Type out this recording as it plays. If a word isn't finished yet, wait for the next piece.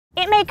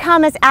It may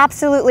come as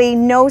absolutely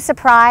no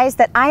surprise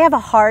that I have a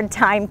hard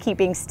time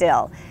keeping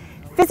still.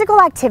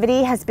 Physical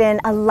activity has been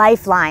a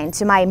lifeline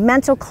to my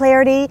mental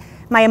clarity,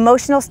 my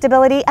emotional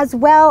stability, as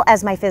well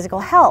as my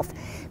physical health.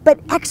 But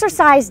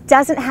exercise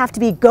doesn't have to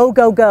be go,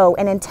 go, go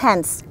and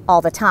intense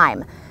all the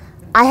time.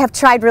 I have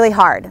tried really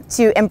hard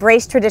to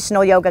embrace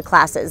traditional yoga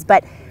classes,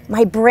 but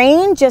my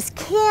brain just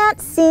can't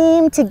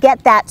seem to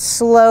get that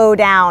slow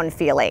down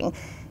feeling.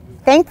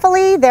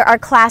 Thankfully, there are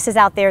classes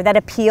out there that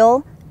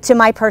appeal to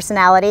my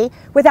personality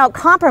without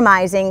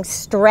compromising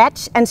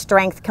stretch and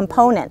strength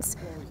components.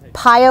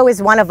 Pyo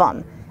is one of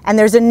them, and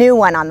there's a new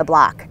one on the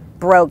block,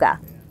 Broga.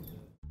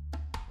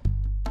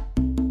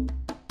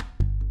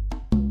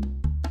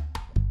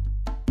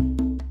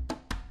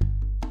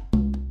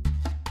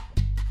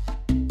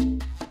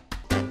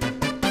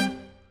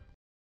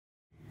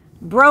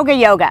 Broga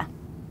Yoga.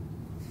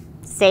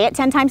 Say it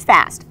 10 times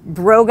fast.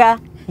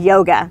 Broga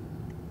Yoga.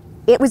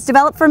 It was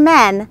developed for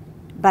men,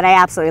 but I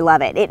absolutely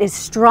love it. It is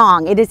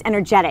strong, it is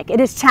energetic,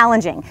 it is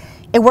challenging.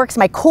 It works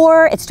my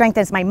core, it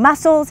strengthens my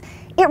muscles,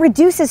 it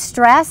reduces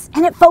stress,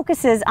 and it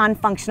focuses on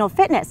functional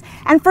fitness.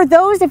 And for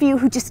those of you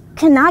who just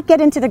cannot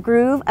get into the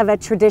groove of a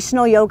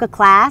traditional yoga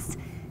class,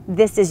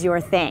 this is your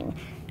thing.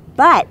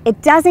 But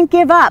it doesn't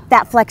give up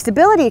that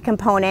flexibility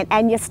component,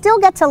 and you still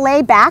get to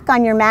lay back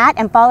on your mat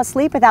and fall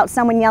asleep without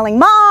someone yelling,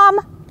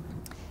 "Mom!"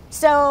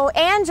 So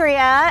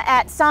Andrea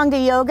at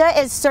Sangha Yoga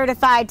is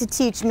certified to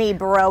teach me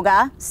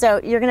Broga.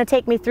 So you're going to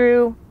take me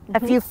through a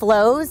few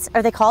flows.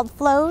 Are they called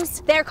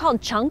flows? They're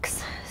called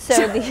chunks.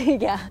 So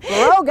yeah,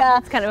 Broga.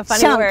 It's kind of a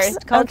funny chunks. word.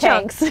 It's called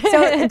chunks.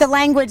 So the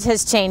language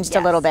has changed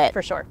a little bit.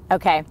 For sure.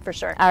 Okay. For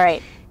sure. All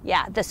right.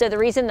 Yeah, so the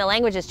reason the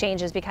language has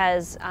changed is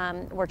because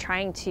we're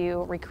trying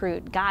to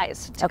recruit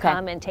guys to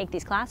come and take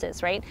these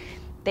classes, right?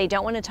 They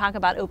don't want to talk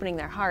about opening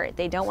their heart.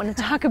 They don't want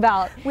to talk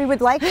about... We would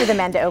like for the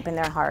men to open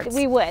their hearts.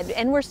 We would,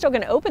 and we're still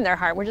going to open their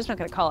heart. We're just not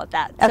going to call it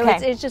that. So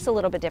it's just a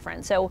little bit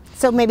different. So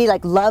maybe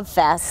like Love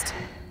Fest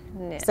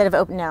no. instead of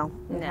open... No.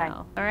 No. Okay.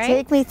 All right.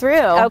 Take me through.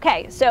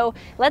 Okay, so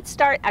let's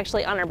start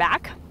actually on our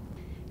back.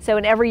 So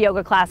in every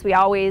yoga class, we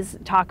always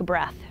talk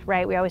breath,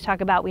 right? We always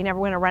talk about we never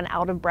want to run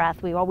out of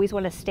breath. We always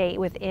want to stay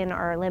within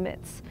our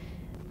limits.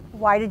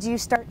 Why did you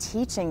start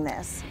teaching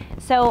this?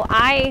 So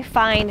I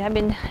find, I've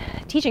been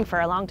teaching for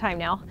a long time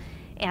now,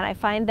 and I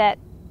find that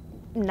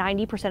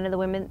 90% of the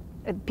women,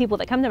 people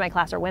that come to my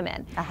class are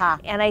women.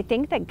 And I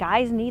think that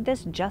guys need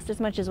this just as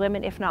much as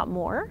women, if not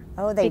more.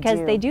 Oh, they do.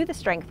 Because they do the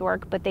strength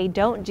work, but they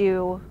don't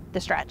do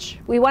the stretch.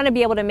 We want to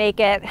be able to make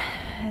it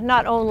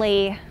not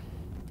only,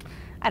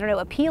 I don't know,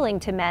 appealing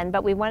to men,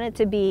 but we want it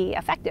to be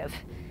effective.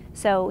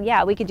 So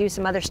yeah, we could do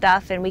some other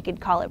stuff and we could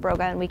call it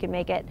Broga and we could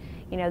make it,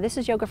 you know, this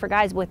is yoga for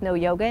guys with no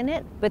yoga in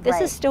it, but this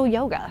is still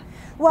yoga.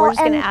 Well, we're just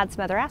going to add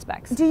some other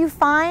aspects. Do you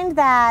find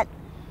that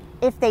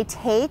if they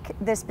take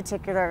this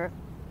particular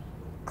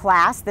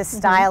class, this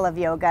style of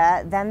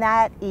yoga, then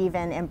that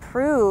even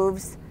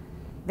improves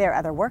their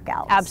other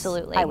workouts?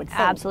 Absolutely. I would think.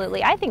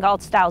 Absolutely. I think all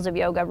styles of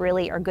yoga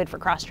really are good for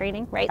cross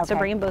training, right? So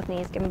bring in both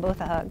knees, give them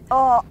both a hug.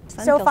 Oh,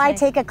 so if I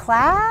take a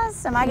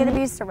class, am I going to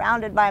be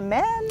surrounded by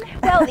men?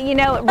 Well, you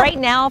know, right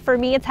now for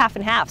me it's half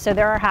and half. So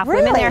there are half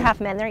women there,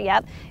 half men there.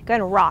 Yep. Go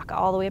ahead and rock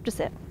all the way up to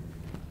sit.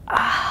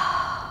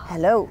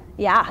 Hello.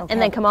 Yeah.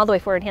 And then come all the way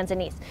forward, hands and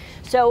knees.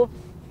 So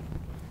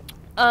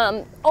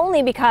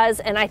only because,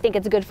 and I think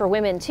it's good for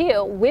women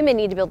too, women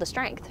need to build the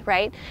strength,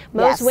 right?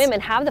 Most women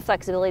have the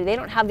flexibility, they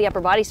don't have the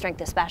upper body strength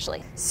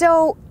especially.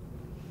 So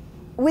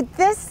with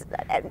this,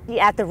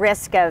 at the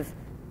risk of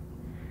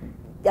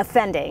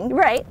offending,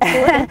 right?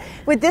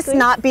 would this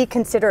not be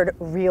considered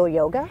real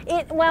yoga?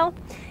 Well,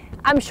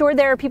 I'm sure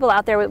there are people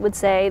out there that would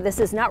say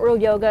this is not real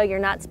yoga, you're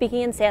not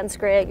speaking in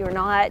Sanskrit, you're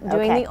not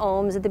doing the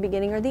ohms at the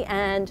beginning or the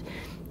end,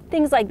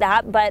 things like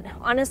that, but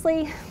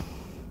honestly,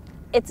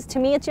 to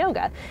me, it's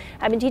yoga.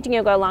 I've been teaching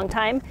yoga a long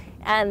time,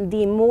 and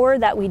the more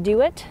that we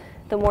do it,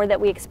 the more that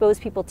we expose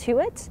people to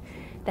it,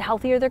 the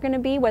healthier they're going to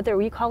be,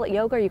 whether you call it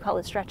yoga or you call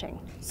it stretching.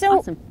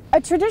 So a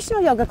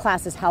traditional yoga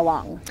class is how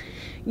long?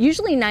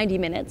 Usually 90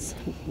 minutes.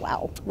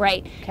 Wow.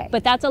 Right. Okay.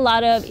 But that's a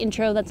lot of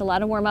intro, that's a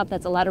lot of warm-up,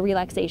 that's a lot of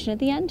relaxation at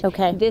the end.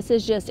 Okay. This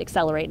is just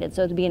accelerated,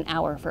 so it'd be an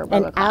hour for a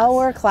Broga class. An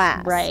hour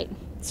class. Right.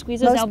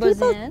 Squeeze those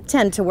elbows in. Most people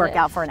tend to work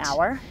out for an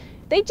hour.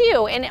 They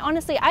do, and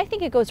honestly, I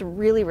think it goes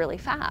really, really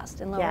fast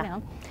and lower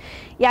down.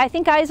 Yeah, I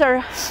think guys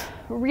are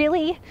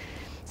really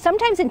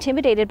sometimes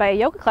intimidated by a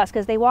yoga class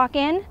because they walk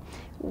in,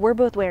 we're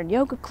both wearing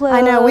yoga clothes.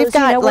 I know, we've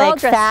got like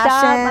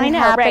fashion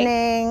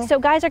happening. Right. So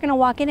guys are going to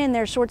walk in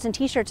their shorts and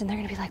t-shirts and they're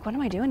going to be like, what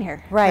am I doing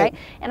here? Right.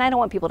 And I don't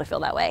want people to feel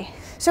that way.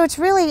 So it's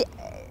really,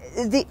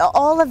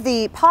 all of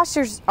the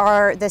postures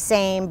are the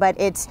same, but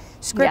it's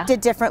scripted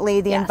differently.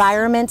 The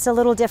environment's a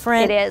little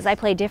different. It is. I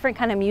play different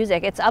kind of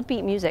music. It's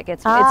upbeat music.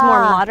 It's more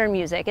modern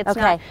music. It's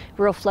not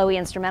real flowy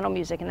instrumental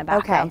music in the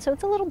background. So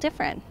it's a little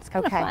different. It's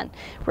kind of fun.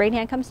 Right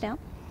hand comes down.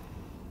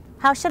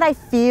 How should I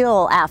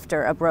feel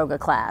after a Broga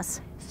class?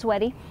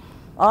 Sweaty.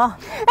 Oh.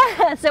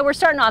 So we're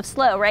starting off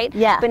slow, right?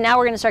 Yeah. But now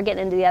we're going to start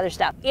getting into the other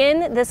stuff.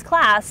 In this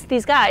class,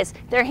 these guys,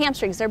 their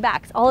hamstrings, their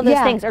backs, all of those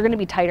things are going to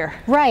be tighter.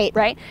 Right.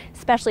 Right?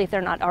 Especially if they're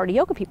not already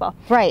yoga people.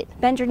 Right.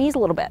 Bend your knees a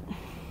little bit.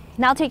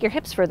 Now take your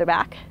hips further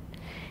back.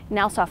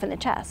 Now soften the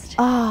chest.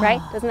 Oh.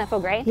 Right? Doesn't that feel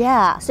great?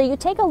 Yeah. So you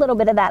take a little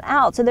bit of that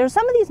out. So there's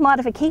some of these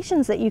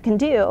modifications that you can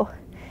do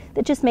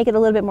that just make it a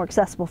little bit more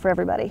accessible for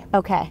everybody.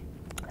 Okay.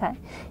 Okay.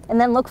 And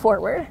then look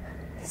forward.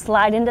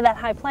 Slide into that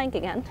high plank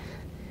again.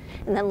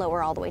 And then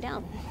lower all the way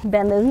down.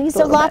 Bend those knees a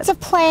little lots bit. of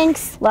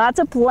planks. Lots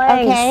of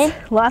planks.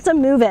 Okay. Lots of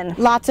moving.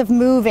 Lots of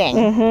moving.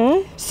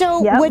 Mm-hmm.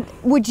 So Yep.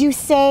 would you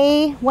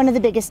say one of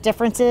the biggest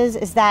differences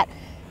is that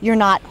you're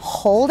not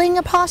holding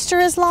a posture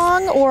as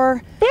long,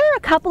 or? There are a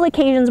couple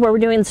occasions where we're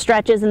doing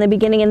stretches in the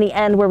beginning and the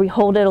end where we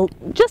hold it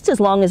just as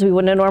long as we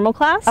would in a normal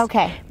class.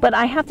 Okay. But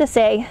I have to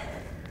say,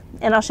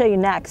 and I'll show you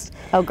next,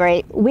 Oh,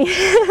 great.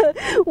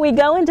 we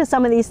go into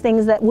some of these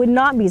things that would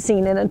not be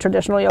seen in a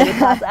traditional yoga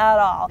class at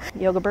all.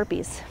 Yoga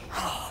burpees,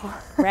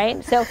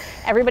 right? So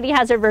everybody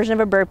has their version of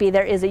a burpee.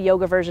 There is a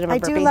yoga version of a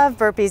burpee. I do love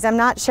burpees. I'm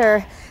not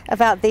sure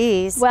about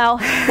these. Well,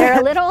 they're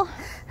a little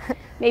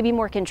maybe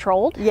more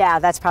controlled. Yeah,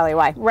 that's probably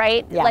why.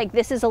 Right? Yeah. Like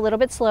this is a little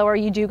bit slower.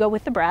 You do go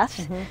with the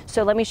breath.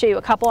 So let me show you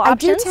a couple I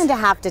options. do tend to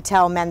have to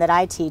tell men that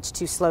I teach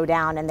to slow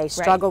down, and they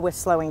struggle with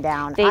slowing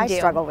down. They I do.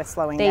 struggle with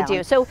slowing down. They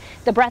do. So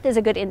the breath is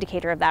a good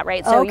indicator of that,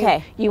 right? So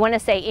Okay. you want to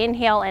say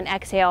inhale and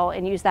exhale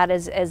and use that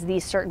as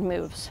these certain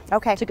moves.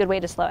 Okay. It's a good way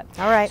to slow it.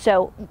 All right.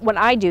 So when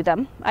I do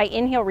them, I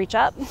inhale, reach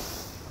up.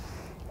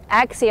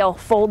 Exhale,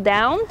 fold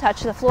down,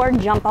 touch the floor,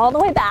 jump all the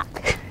way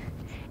back.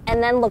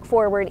 And then look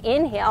forward,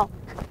 inhale,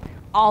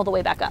 all the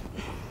way back up.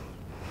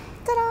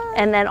 Ta-da.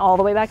 And then all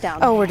the way back down.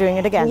 Oh, we're doing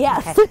it again.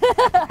 Yes.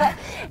 Okay.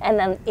 And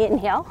then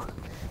inhale,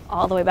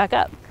 all the way back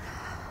up.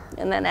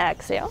 And then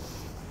exhale.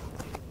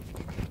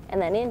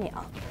 And then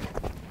inhale.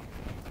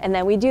 And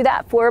then we do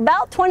that for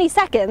about 20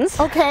 seconds.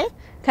 Okay.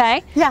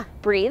 Okay? Yeah.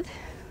 Breathe.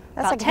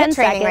 That's About like 10 HIIT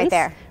training seconds. right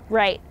there.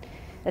 Right.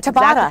 That's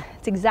Tabata.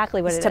 It's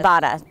exactly what It's it is.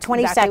 Tabata.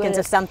 20 Exactly what seconds it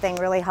of is. something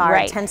really hard.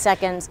 Right. 10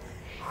 seconds.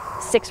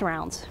 6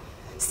 rounds.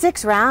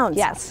 6 rounds.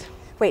 Yes.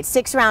 Wait,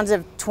 6 rounds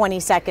of 20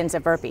 seconds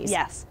of burpees.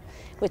 Yes.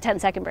 With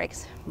 10-second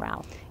breaks.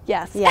 Wow.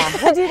 Yes. Yeah,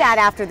 we'll do that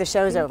after the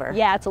show's over.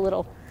 Yeah, it's a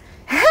little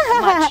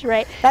much,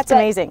 right? That's But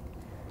amazing.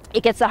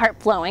 It gets the heart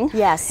flowing.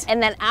 Yes.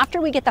 And then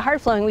after we get the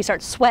heart flowing, we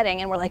start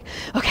sweating and we're like,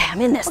 okay,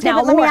 I'm in this Okay, now.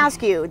 but let me more.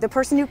 ask you, the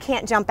person who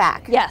can't jump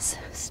back, Yes.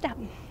 Step.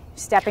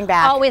 stepping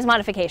back. Always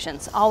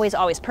modifications. Always,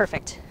 always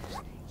perfect.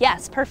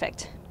 Yes,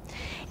 perfect.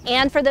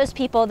 And for those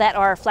people that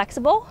are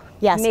flexible,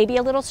 Yes. maybe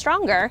a little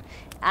stronger,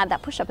 add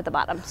that push up at the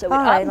bottom. So we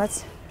All right, up,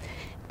 let's.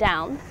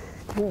 down,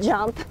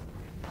 jump,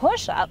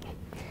 push up,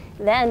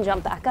 then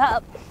jump back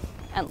up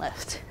and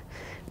lift,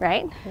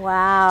 right?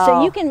 Wow.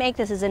 So you can make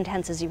this as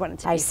intense as you want it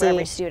to be I for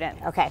every see. student.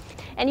 Okay.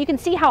 And you can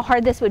see how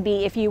hard this would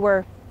be if you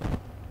were,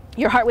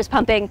 your heart was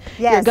pumping,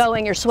 Yes. you're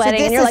going, you're sweating,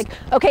 this and you're is-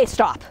 like, okay,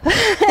 stop.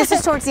 This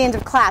is towards the end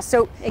of class.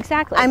 So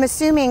Exactly. I'm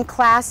assuming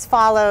class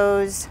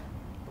follows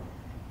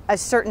a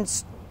certain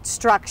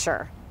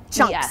structure.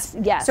 Chunks. Yes,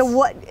 yes. So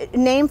what,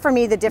 name for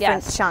me the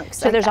different Yes. chunks.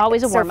 So there's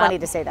always a It's warm-up. so funny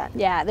to say that.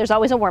 Yeah, there's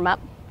always a warm-up.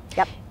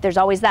 Yep. There's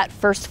always that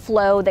first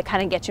flow that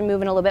kind of gets you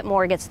moving a little bit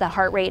more, gets the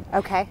heart rate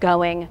Okay.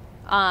 going.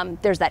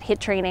 There's that HIIT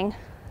training,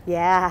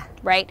 Yeah.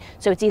 right?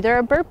 So it's either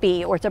a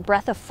burpee or it's a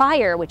breath of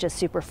fire, which is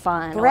super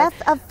fun. or-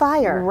 Breath of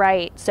fire.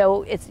 Right.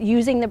 So it's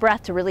using the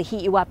breath to really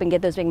heat you up and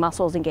get those big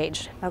muscles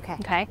engaged. Okay.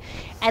 Okay.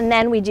 And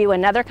then we do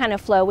another kind of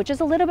flow, which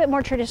is a little bit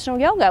more traditional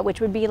yoga, which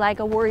would be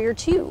like a warrior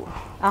 2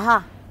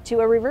 Uh-huh. to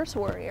a reverse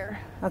warrior.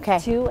 Okay.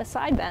 To a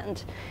side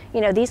bend,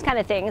 these kind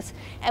of things.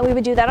 And we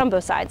would do that on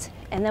both sides.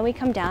 And then we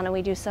come down and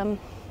we do some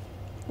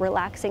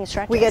relaxing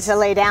stretches. We get to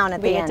lay down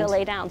at We the get end. to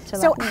lay down.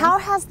 So how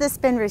has this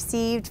been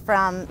received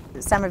from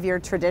some of your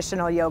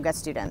traditional yoga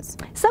students?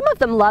 Some of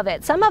them love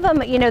it. Some of them,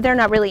 they're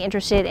not really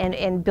interested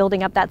in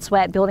building up that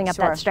sweat, building up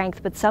Sure. that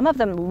strength, but some of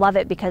them love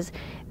it because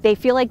they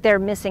feel like they're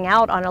missing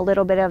out on a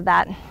little bit of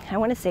that, I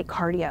want to say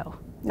cardio,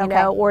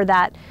 Okay. or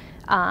that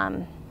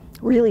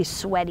really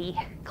sweaty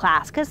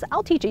class. Because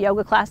I'll teach a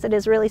yoga class that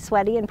is really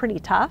sweaty and pretty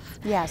tough.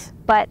 Yes.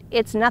 But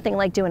it's nothing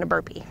like doing a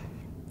burpee.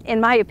 In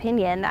my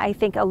opinion, I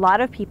think a lot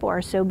of people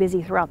are so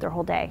busy throughout their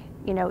whole day.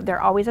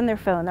 They're always on their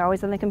phone, they're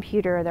always on the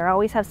computer, they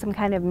always have some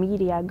kind of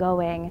media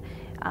going.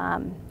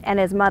 And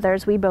as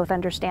mothers, we both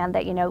understand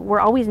that, we're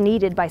always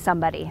needed by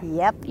somebody.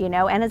 Yep.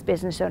 And as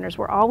business owners,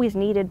 we're always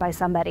needed by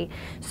somebody.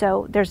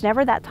 So there's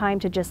never that time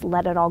to just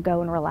let it all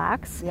go and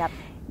relax. Yep.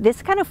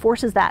 This kind of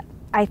forces that.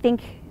 I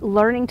think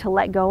learning to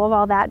let go of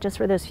all that just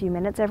for those few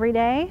minutes every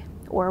day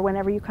or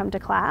whenever you come to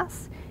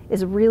class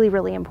is really,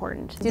 really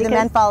important. Do the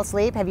men fall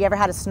asleep? Have you ever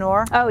had a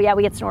snore? Oh yeah,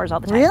 we get snores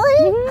all the time.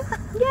 Really?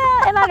 Mhm.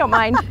 Yeah, and I don't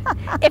mind.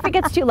 If it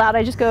gets too loud,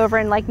 I just go over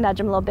and nudge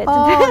them a little bit.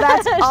 Oh,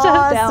 that's to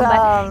shut it down.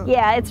 awesome. But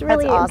yeah, it's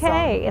really That's awesome.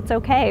 okay. It's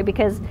okay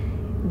because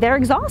they're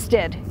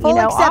exhausted. Full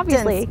acceptance.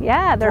 Obviously.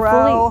 Yeah, they're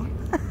Bro.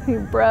 fully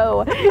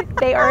bro.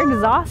 They are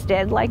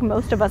exhausted like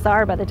most of us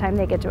are by the time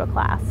they get to a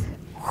class.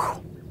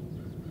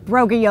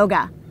 Broga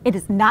Yoga. It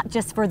is not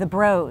just for the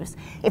bros.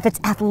 If it's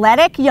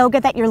athletic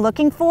yoga that you're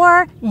looking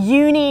for,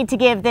 you need to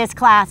give this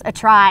class a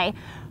try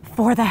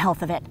for the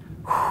health of it.